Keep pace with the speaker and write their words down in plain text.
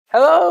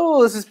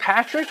Hello, this is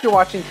Patrick. You're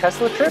watching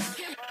Tesla Trip,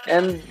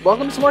 and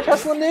welcome to some more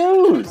Tesla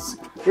news.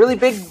 Really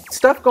big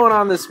stuff going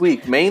on this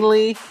week.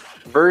 Mainly,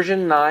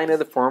 version 9 of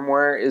the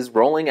firmware is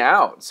rolling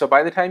out. So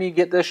by the time you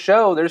get this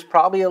show, there's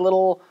probably a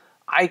little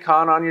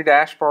icon on your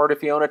dashboard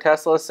if you own a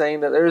Tesla saying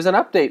that there's an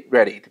update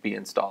ready to be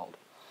installed.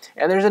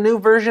 And there's a new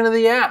version of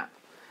the app.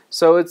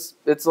 So it's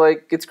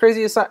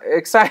crazy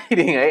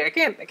exciting. I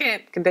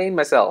can't contain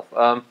myself.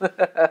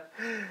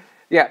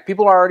 Yeah,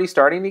 people are already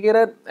starting to get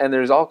it, and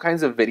there's all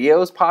kinds of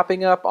videos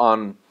popping up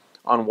on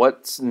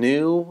what's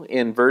new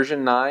in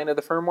version 9 of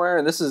the firmware.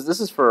 And this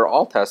is for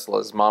all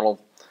Teslas, Model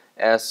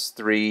S,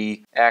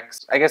 3,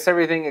 X, I guess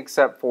everything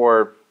except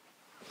for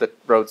the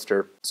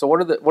Roadster. So what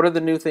are the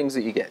new things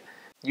that you get?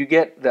 You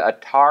get the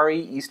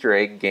Atari Easter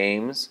egg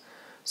games.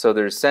 So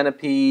there's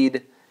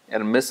Centipede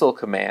and a Missile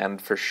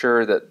Command for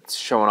sure that's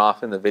showing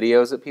off in the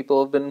videos that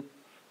people have been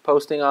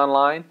posting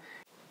online.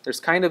 There's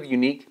kind of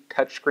unique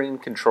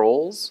touchscreen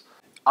controls.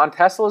 On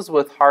Teslas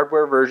with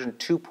hardware version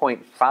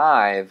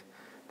 2.5,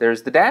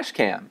 there's the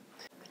Dashcam.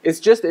 It's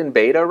just in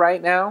beta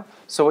right now,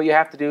 so what you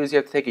have to do is you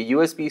have to take a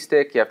USB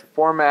stick, you have to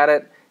format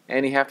it,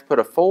 and you have to put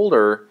a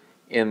folder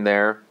in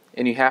there,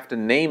 and you have to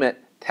name it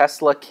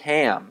Tesla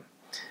Cam.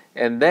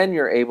 And then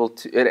you're able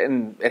to,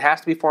 and it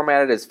has to be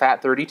formatted as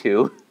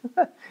FAT32,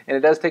 and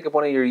it does take up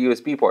one of your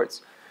USB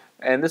ports.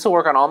 And this will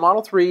work on all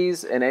Model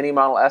 3s and any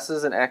Model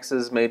S's and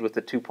X's made with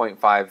the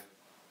 2.5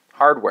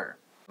 hardware.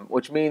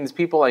 Which means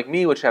people like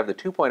me, which have the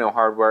 2.0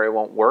 hardware, it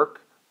won't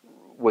work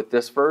with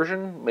this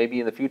version, maybe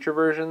in the future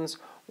versions,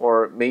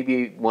 or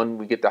maybe when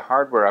we get the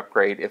hardware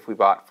upgrade if we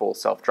bought full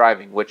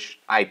self-driving,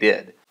 which I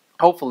did.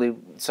 Hopefully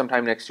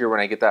sometime next year when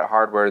I get that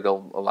hardware,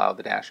 they'll allow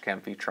the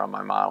Dashcam feature on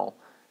my Model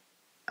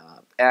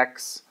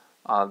X.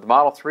 The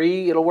Model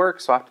 3, it'll work,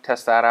 so I have to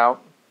test that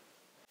out.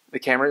 The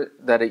camera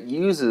that it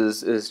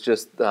uses is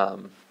just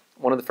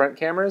one of the front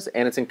cameras,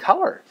 and it's in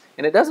color.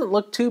 And it doesn't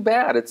look too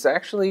bad. It's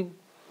actually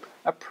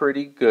a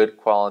pretty good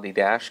quality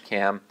dash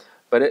cam,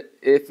 but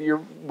if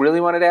you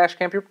really want a dash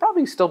cam, you're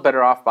probably still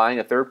better off buying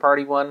a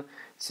third-party one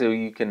so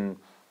you can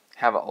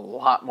have a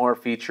lot more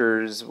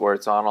features where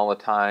it's on all the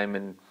time,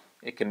 and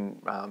it can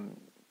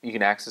you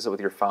can access it with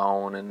your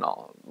phone, and a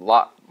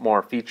lot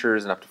more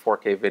features and up to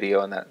 4K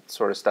video and that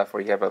sort of stuff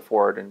where you have a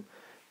forward and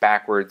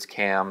backwards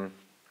cam.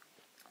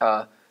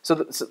 So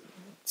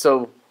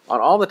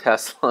on all the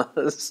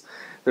Teslas,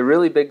 the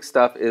really big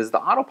stuff is the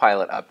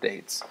autopilot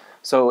updates.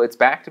 So it's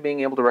back to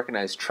being able to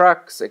recognize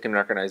trucks, it can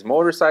recognize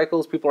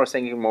motorcycles, people are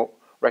saying you can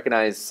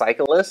recognize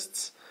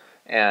cyclists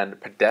and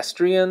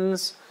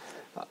pedestrians.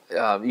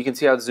 You can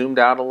see how it's zoomed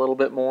out a little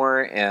bit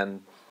more,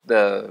 and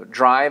the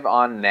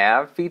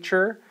DriveOnNav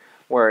feature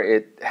where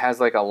it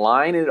has like a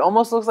line, it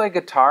almost looks like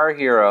Guitar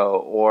Hero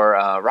or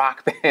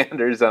Rock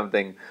Band or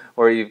something,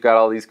 where you've got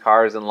all these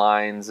cars and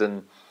lines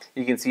and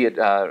you can see it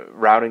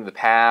routing the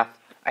path.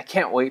 I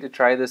can't wait to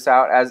try this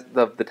out as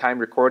the time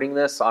recording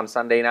this on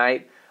Sunday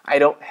night. I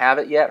don't have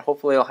it yet.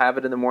 Hopefully I'll have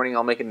it in the morning.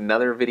 I'll make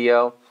another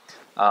video.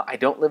 I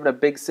don't live in a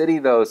big city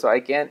though, so I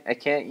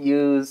can't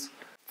use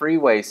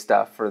freeway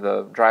stuff for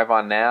the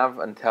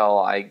DriveOnNav until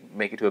I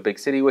make it to a big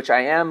city, which I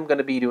am going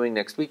to be doing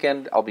next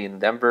weekend. I'll be in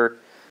Denver.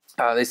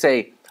 They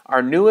say,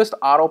 our newest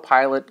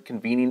autopilot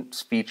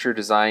convenience feature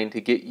designed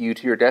to get you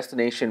to your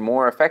destination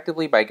more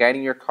effectively by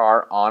guiding your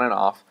car on and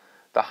off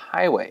the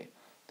highway.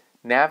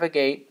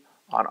 Navigate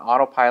on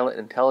autopilot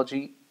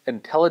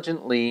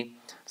intelligently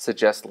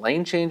suggest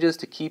lane changes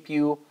to keep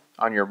you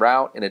on your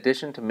route, in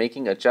addition to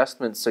making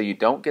adjustments so you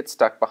don't get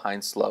stuck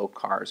behind slow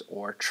cars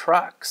or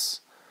trucks.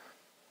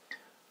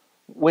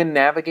 When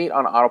Navigate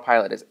on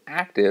Autopilot is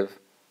active,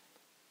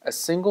 a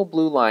single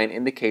blue line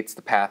indicates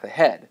the path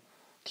ahead,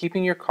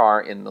 keeping your car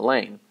in the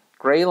lane.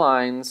 Gray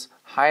lines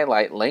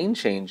highlight lane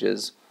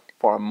changes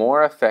for a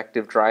more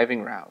effective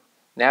driving route.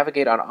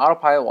 Navigate on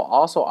Autopilot will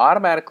also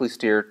automatically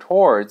steer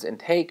towards and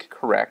take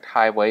correct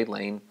highway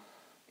lane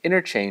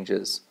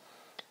interchanges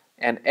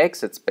and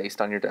exits based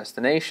on your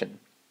destination.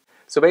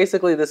 So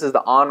basically this is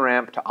the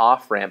on-ramp to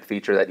off-ramp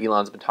feature that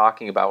Elon's been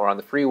talking about, where on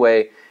the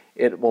freeway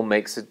it will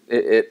make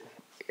it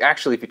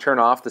actually, if you turn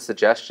off the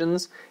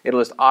suggestions,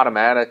 it'll just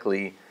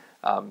automatically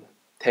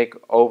take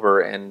over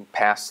and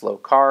pass slow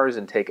cars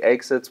and take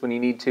exits when you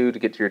need to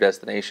get to your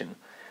destination,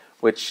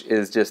 which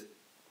is just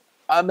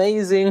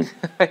amazing.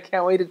 I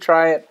can't wait to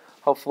try it,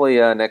 hopefully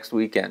next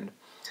weekend.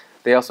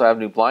 They also have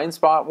new blind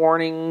spot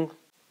warning,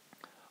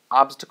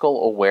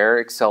 obstacle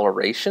aware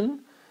acceleration.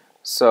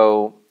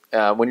 So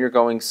when you're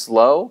going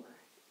slow,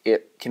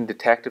 it can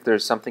detect if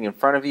there's something in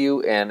front of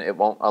you and it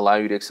won't allow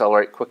you to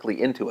accelerate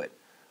quickly into it,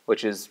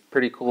 which is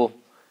pretty cool.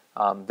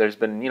 There's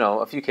been,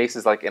 a few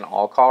cases like in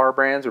all car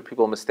brands where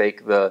people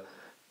mistake the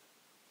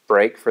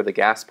brake for the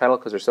gas pedal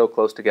because they're so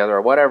close together,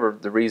 or whatever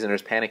the reason,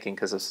 there's panicking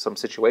because of some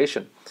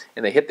situation,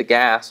 and they hit the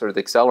gas or the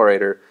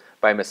accelerator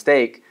by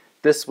mistake.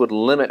 This would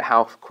limit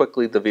how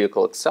quickly the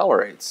vehicle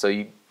accelerates. So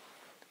you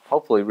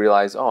hopefully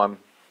realize, oh, I'm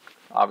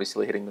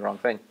obviously hitting the wrong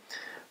thing.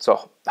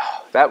 So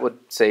that would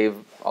save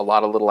a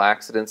lot of little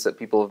accidents that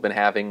people have been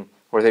having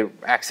where they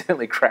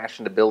accidentally crash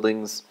into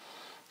buildings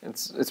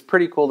It's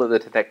pretty cool that the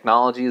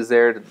technology is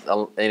there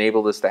to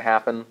enable this to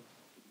happen.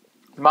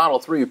 Model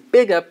 3,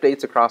 big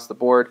updates across the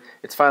board.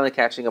 It's finally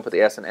catching up with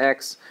the S and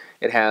X.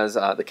 It has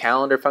the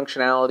calendar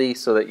functionality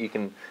so that you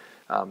can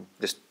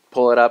just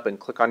pull it up and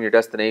click on your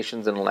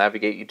destinations and it'll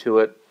navigate you to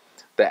it.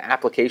 The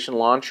application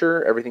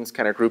launcher, everything's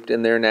kind of grouped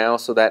in there now,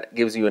 so that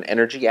gives you an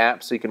energy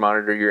app so you can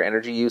monitor your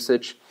energy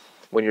usage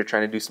when you're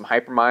trying to do some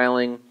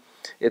hypermiling.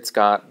 It's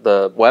got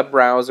the web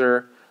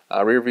browser,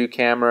 rear view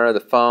camera,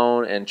 the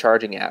phone, and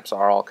charging apps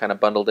are all kind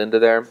of bundled into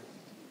there.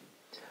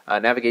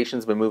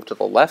 Navigation's been moved to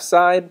the left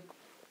side,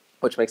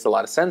 which makes a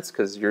lot of sense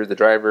because you're the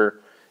driver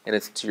and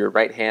it's to your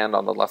right hand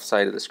on the left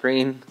side of the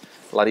screen.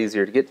 A lot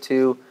easier to get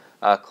to.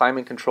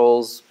 Climate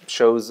controls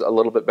shows a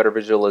little bit better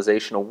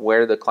visualization of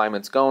where the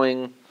climate's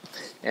going.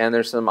 And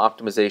there's some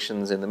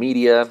optimizations in the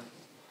media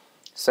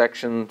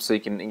section, so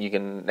you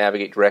can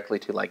navigate directly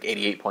to like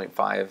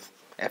 88.5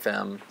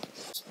 FM.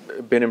 It's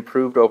been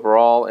improved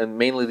overall, and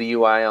mainly the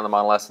UI on the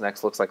Model S and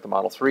X looks like the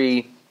Model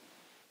 3.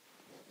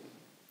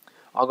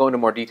 I'll go into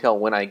more detail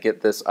when I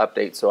get this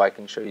update so I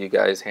can show you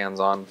guys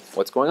hands-on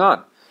what's going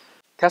on.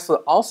 Tesla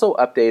also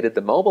updated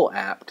the mobile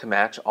app to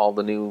match all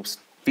the new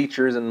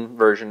features in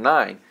version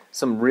 9.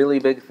 Some really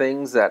big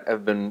things that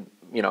have been,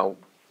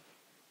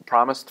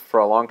 promised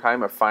for a long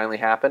time have finally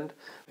happened.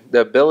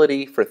 The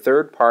ability for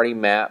third-party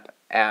map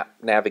app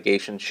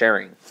navigation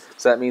sharing.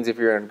 So that means if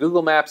you're in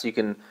Google Maps, you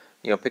can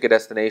pick a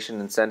destination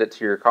and send it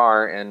to your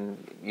car,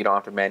 and you don't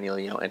have to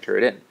manually enter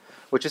it in,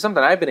 which is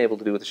something I've been able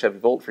to do with the Chevy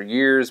Volt for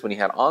years when you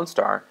had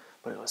OnStar,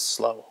 but it was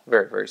slow,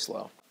 very, very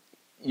slow.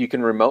 You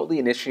can remotely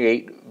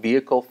initiate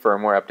vehicle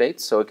firmware updates,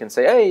 so it can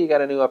say, hey, you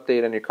got a new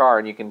update on your car,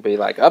 and you can be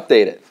like,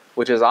 update it,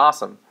 which is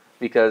awesome.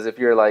 Because if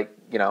you're like,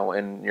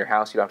 in your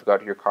house, you don't have to go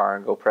out to your car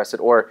and go press it.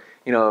 Or,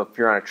 if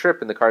you're on a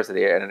trip and the car's at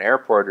an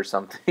airport or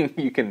something,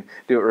 you can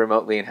do it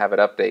remotely and have it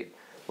update,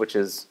 which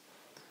is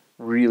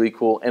really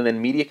cool. And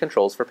then media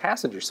controls for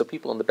passengers. So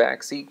people in the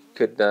back seat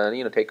could,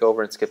 take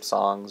over and skip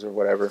songs or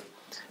whatever,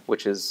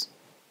 which is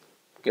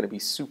going to be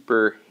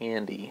super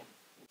handy.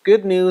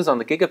 Good news on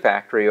the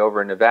Gigafactory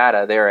over in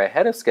Nevada. They're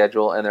ahead of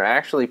schedule and they're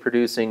actually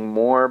producing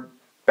more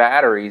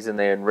batteries than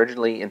they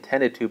originally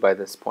intended to by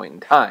this point in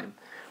time,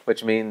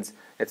 which means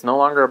it's no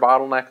longer a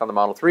bottleneck on the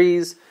Model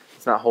 3s,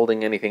 it's not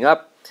holding anything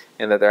up,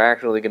 and that they're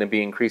actually going to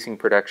be increasing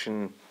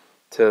production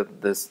to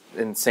this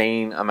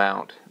insane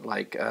amount.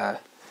 Like,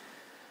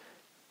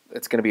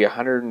 it's going to be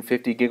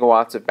 150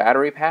 gigawatts of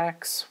battery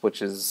packs,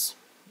 which is,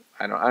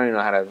 I don't even know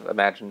how to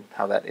imagine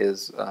how that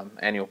is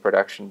annual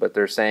production, but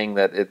they're saying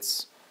that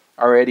it's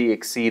already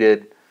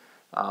exceeded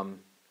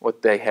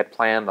what they had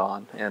planned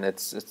on, and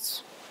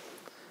it's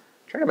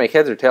trying to make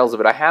heads or tails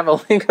of it. I have a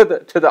link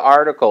to the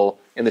article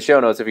in the show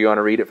notes if you want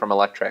to read it from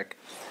Electrek.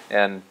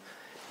 And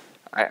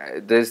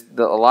there's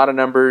a lot of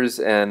numbers,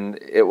 and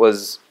it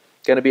was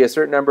going to be a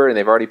certain number, and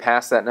they've already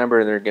passed that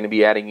number, and they're going to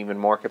be adding even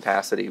more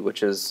capacity,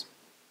 which is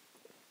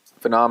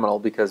phenomenal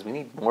because we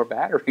need more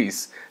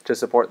batteries to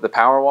support the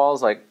Powerwalls.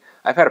 Like,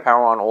 I've had a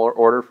Powerwall on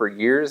order for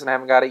years and I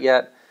haven't got it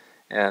yet,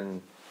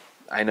 and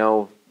I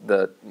know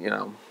those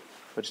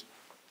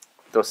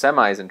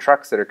semis and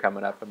trucks that are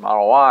coming up in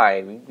Model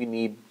Y, we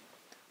need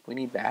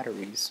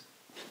batteries.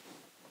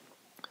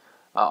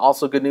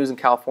 Also, good news in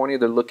California,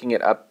 they're looking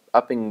at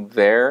upping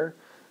their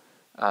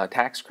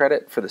tax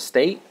credit for the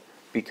state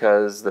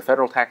because the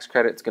federal tax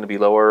credit is going to be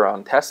lower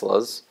on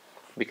Teslas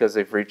because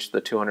they've reached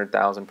the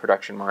 200,000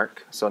 production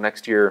mark. So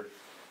next year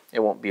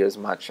it won't be as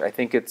much. I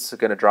think it's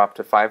going to drop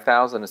to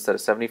 5,000 instead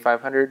of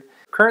 7,500.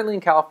 Currently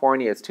in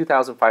California, it's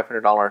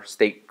 $2,500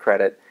 state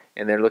credit,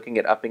 and they're looking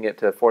at upping it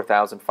to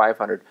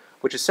 4,500,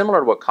 which is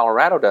similar to what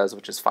Colorado does,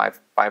 which is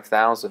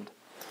 5,000.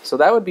 So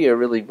that would be a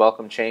really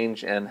welcome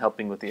change and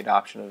helping with the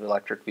adoption of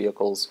electric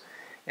vehicles.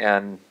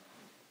 And,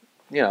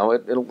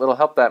 it'll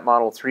help that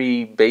Model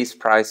 3 base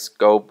price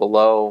go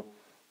below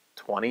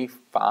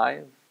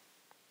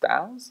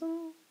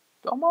 25,000?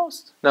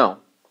 Almost? No,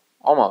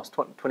 almost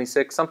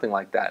 26, something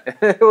like that.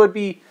 It would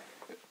be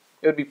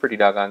pretty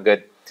doggone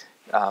good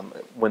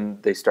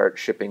when they start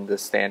shipping the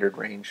standard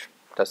range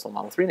Tesla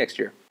Model 3 next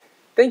year.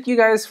 Thank you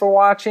guys for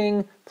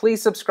watching.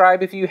 Please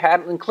subscribe if you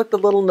hadn't and click the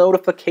little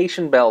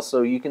notification bell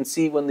so you can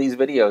see when these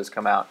videos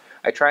come out.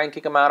 I try and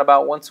kick them out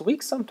about once a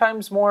week,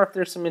 sometimes more if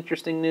there's some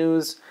interesting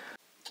news.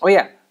 Oh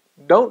yeah,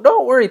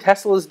 don't worry,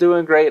 Tesla's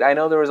doing great. I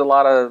know there was a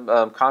lot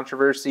of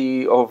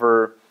controversy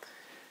over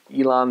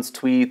Elon's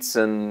tweets,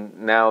 and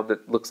now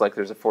that looks like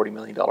there's a $40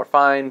 million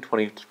fine,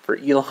 20 for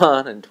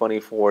Elon and 20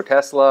 for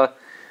Tesla.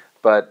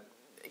 But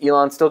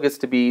Elon still gets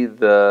to be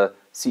the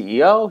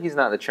CEO. He's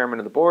not the chairman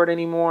of the board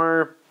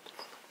anymore.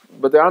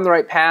 But they're on the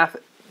right path.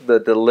 The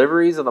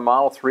deliveries of the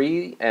Model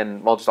 3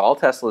 and, just all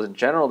Teslas in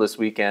general this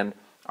weekend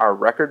are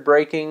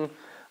record-breaking.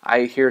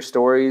 I hear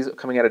stories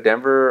coming out of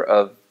Denver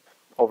of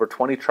over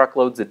 20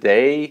 truckloads a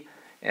day,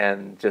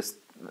 and just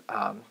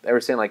they were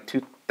saying like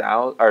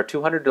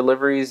 200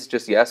 deliveries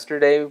just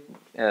yesterday.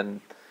 And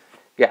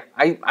yeah,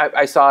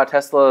 I saw a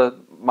Tesla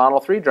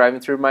Model 3 driving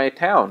through my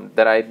town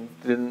that I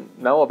didn't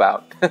know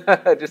about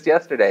just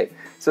yesterday.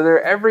 So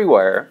they're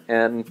everywhere,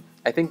 and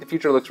I think the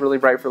future looks really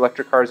bright for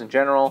electric cars in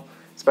general,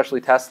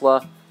 especially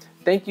Tesla.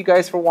 Thank you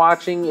guys for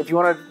watching. If you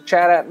want to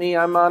chat at me,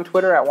 I'm on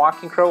Twitter at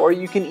Walking Crow, or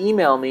you can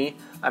email me.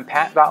 I'm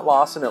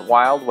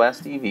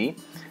pat.lawson@WildWestEV.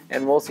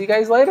 And we'll see you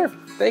guys later.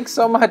 Thanks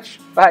so much.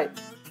 Bye.